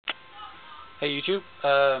Hey YouTube,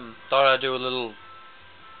 thought I'd do a little,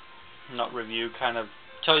 not review, kind of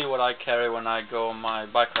tell you what I carry when I go on my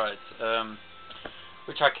bike rides,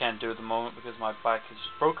 which I can't do at the moment because my bike is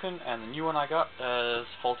broken and the new one I got is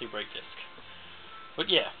faulty brake disc. But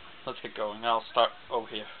yeah, let's get going. I'll start over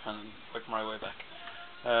here and work my way back.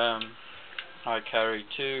 I carry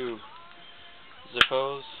two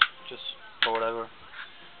Zippos, just for whatever.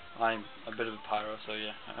 I'm a bit of a pyro, so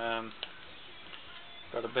yeah.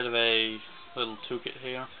 Got a bit of a little toolkit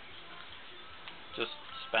here, just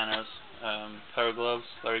spanners, pair of gloves,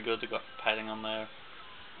 very good, they got padding on there,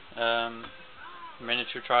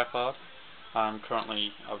 miniature tripod. I've got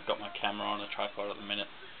my camera on a tripod at the minute.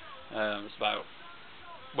 It's about,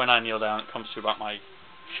 when I kneel down, it comes to about my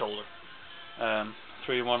shoulder.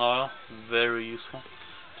 3-in-1 oil, very useful,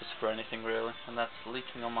 just for anything really, and that's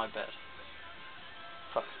leaking on my bed.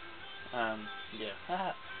 Fuck.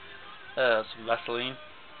 Yeah. Some Vaseline,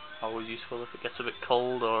 always useful if it gets a bit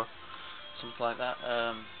cold or something like that.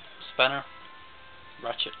 Spanner,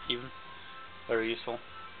 ratchet even, very useful.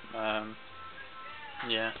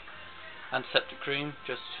 Yeah. Antiseptic cream,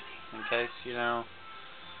 just in case, you know,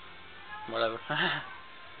 whatever. I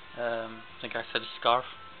think I said a scarf,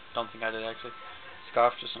 don't think I did actually.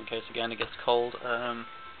 Scarf just in case again it gets cold.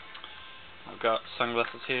 I've got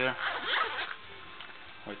sunglasses here,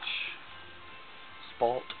 which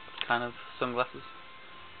sport kind of sunglasses.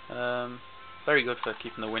 Very good for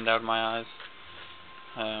keeping the wind out of my eyes.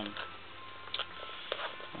 And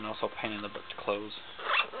also a pain in the butt to close.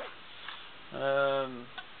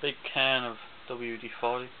 Big can of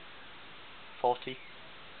WD-40,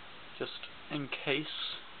 just in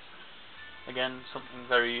case. Again, something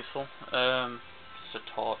very useful. Just a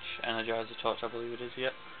torch, Energizer torch, I believe it is.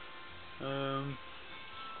 Yep.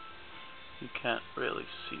 You can't really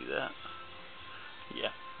see that.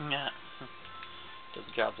 Yeah. Does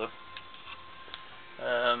the job though.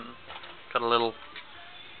 Got a little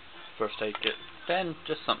first aid kit. Then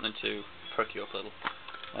just something to perk you up a little.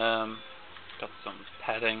 Got some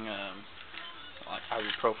padding, like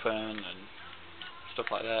ibuprofen and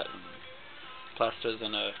stuff like that, and plasters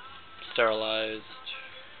and a sterilized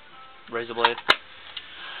razor blade.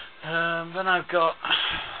 Then I've got,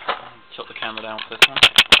 shut the camera down for this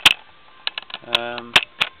one.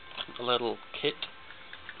 A little kit.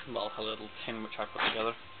 Well, a little tin which I put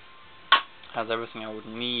together. Has everything I would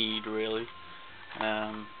need really.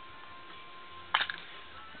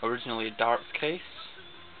 Originally a darts case.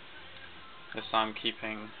 This I'm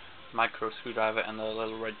keeping micro screwdriver and the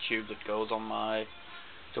little red tube that goes on my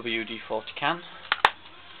WD-40 can.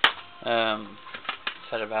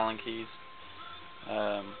 Set of Allen keys.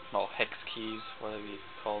 Or hex keys, whatever you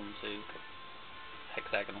call them, so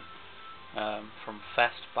hexagonal. From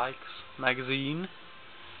Fast Bikes magazine.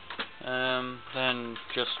 Then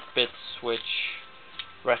just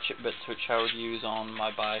ratchet bits which I would use on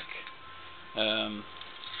my bike.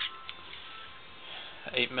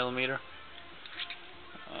 8mm,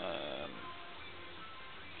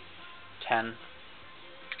 10,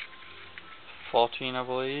 14 I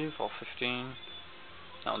believe, or 15.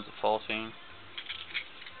 That one's a 14.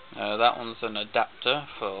 That one's an adapter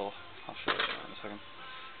for, I'll show you in a second.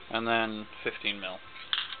 And then 15mm.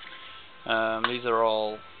 These are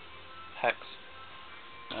all hex.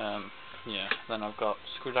 Yeah. Then I've got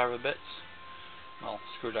screwdriver bits. Well,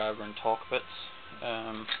 screwdriver and torque bits.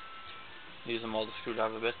 These are all the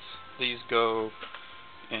screwdriver bits. These go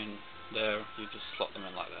in there. You just slot them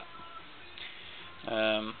in like that.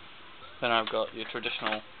 Then I've got your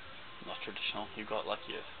traditional, not traditional. You've got like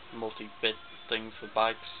your multi-bit things for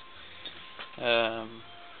bikes.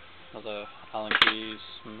 Other Allen keys,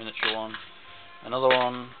 miniature one. Another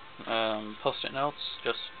one. Post-it notes,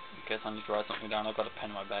 just in case I need to write something down. I've got a pen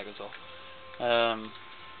in my bag as well.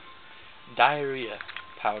 Diarrhea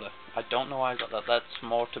powder. I don't know why I got that. That's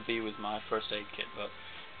more to be with my first aid kit, but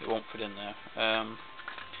it won't fit in there.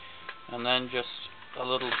 And then just a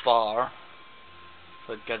little bar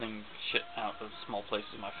for getting shit out of small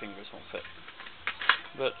places my fingers won't fit.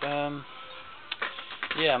 But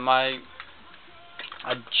yeah,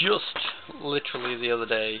 I just literally the other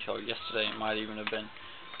day, or yesterday it might even have been,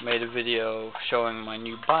 made a video showing my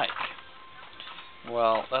new bike.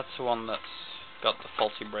 Well, that's the one that's got the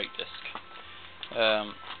faulty brake disc.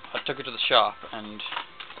 I took it to the shop and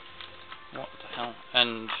what the hell?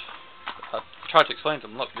 And I tried to explain to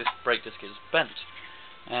them, look, this brake disc is bent.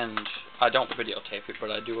 And I don't videotape it,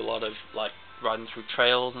 but I do a lot of like riding through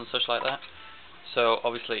trails and such like that. So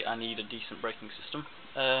obviously I need a decent braking system.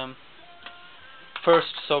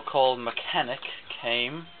 First so-called mechanic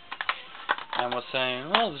came and was saying,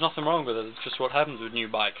 well, there's nothing wrong with it, it's just what happens with new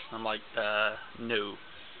bikes. And I'm like, no.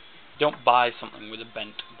 don't buy something with a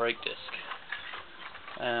bent brake disc.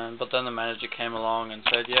 But then the manager came along and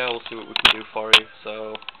said, yeah, we'll see what we can do for you.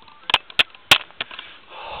 So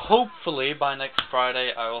hopefully by next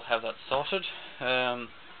Friday I will have that sorted.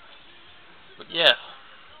 But yeah,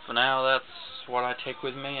 for now that's what I take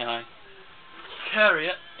with me, and I carry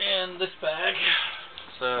it in this bag.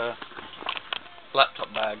 It's a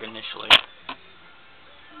laptop bag initially,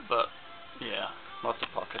 but yeah, lots of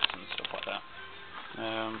pockets and stuff like that.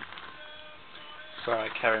 So I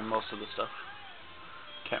carry most of the stuff.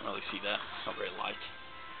 Can't really see that, it's not very light.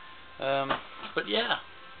 But yeah,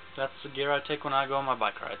 that's the gear I take when I go on my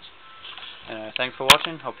bike rides. Thanks for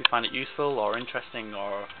watching, hope you find it useful or interesting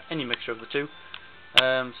or any mixture of the two.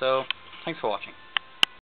 So, thanks for watching.